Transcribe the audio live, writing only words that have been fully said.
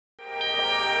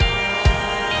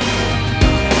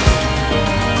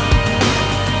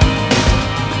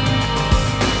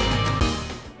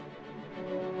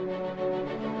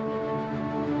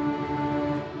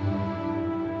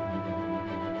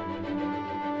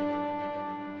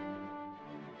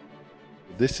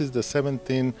This is the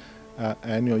 17th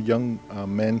annual Young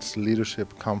Men's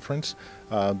Leadership Conference.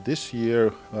 This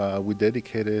year we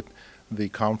dedicated the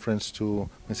conference to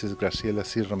Mrs. Graciela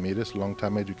C. Ramirez,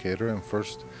 longtime educator and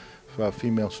first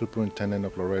female superintendent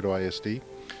of Laredo ISD.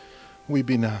 We've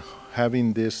been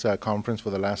having this conference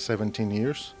for the last 17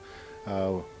 years.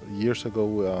 Years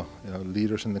ago,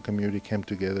 leaders in the community came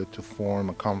together to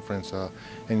form a conference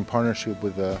in partnership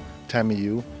with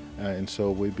TAMIU, and so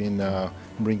we've been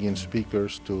bringing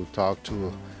speakers to talk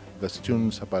to the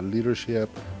students about leadership,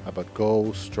 about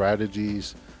goals,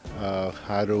 strategies,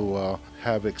 how to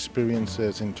have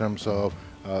experiences in terms of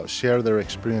share their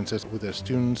experiences with their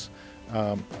students,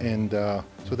 and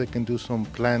so they can do some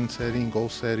plan setting, goal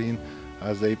setting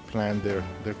as they plan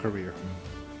their career.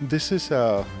 This is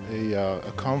a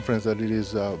conference that it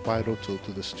is vital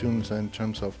to the students in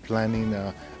terms of planning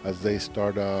as they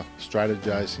start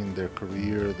strategizing their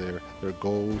career, their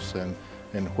goals,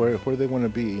 and where they want to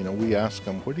be. You know, we ask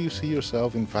them, where do you see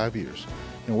yourself in 5 years?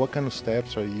 And what kind of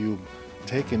steps are you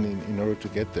taking in order to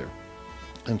get there?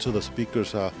 And so the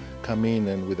speakers come in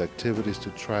and with activities to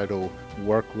try to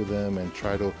work with them and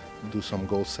try to do some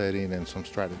goal setting and some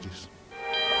strategies.